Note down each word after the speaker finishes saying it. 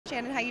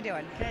Shannon, how you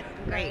doing? Good.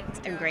 Great.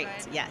 I'm great.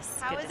 Yes.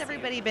 How good has to see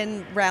everybody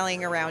been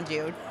rallying around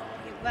you? you.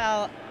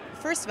 Well,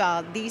 first of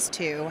all, these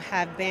two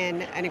have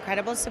been an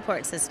incredible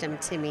support system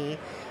to me.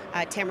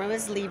 Tamra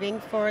was leaving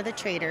for the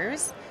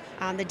traders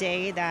on the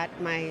day that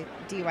my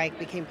DUI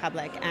became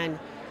public, and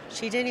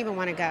she didn't even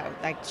want to go.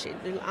 Like, she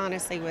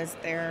honestly was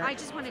there. I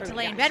just wanted to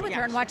lay in bed with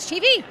her and watch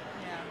TV.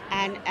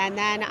 And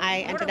then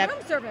I Order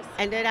room service.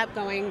 ended up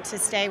going to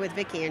stay with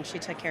Vicki, and she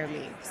took care of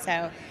me.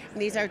 So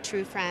these are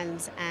true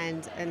friends,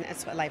 and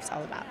that's what life's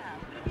all about.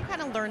 You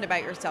kind of learned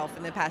about yourself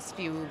in the past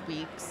few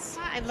weeks.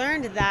 I've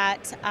learned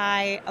that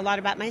a lot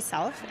about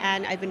myself,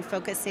 and I've been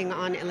focusing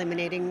on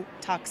eliminating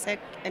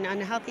toxic and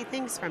unhealthy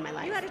things from my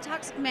life. You had a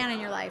toxic man in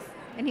your life,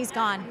 and he's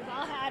gone. We've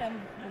all had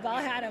him. We've all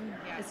had him.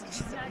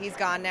 He's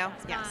gone now?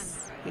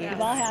 Yes.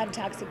 We've all had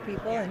toxic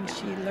people, and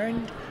she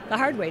learned the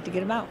hard way to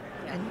get him out.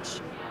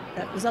 And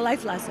that was a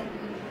life lesson.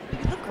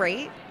 You look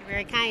great. You're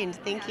very kind.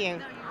 Thank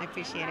you. I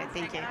appreciate it.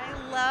 Thank you.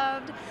 I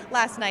loved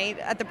last night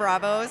at the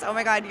Bravos. Oh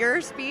my God, your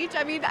speech.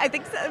 I mean, I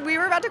think we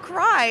were about to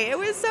cry. It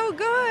was so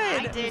good.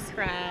 I did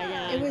cry.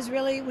 Yeah. It was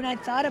really, when I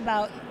thought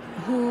about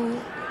who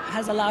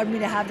has allowed me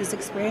to have this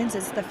experience,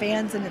 it's the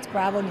fans, and it's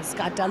Bravo, and it's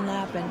Scott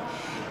Dunlap, and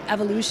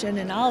Evolution,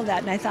 and all of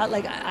that. And I thought,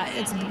 like,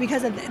 it's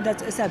because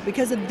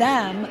of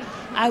them,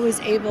 I was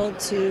able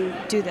to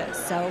do this.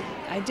 So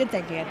I did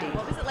thank Andy.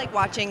 What was it like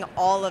watching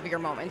all of your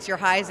moments, your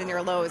highs and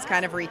your lows,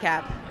 kind of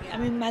recap? I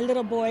mean, my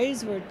little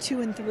boys were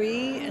 2 and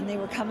 3, and they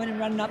were coming and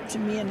running up to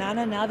me and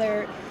Nana. Now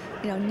they're,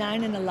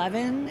 9 and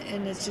 11,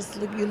 and it's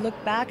just, you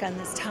look back on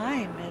this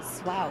time,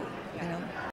 it's wow,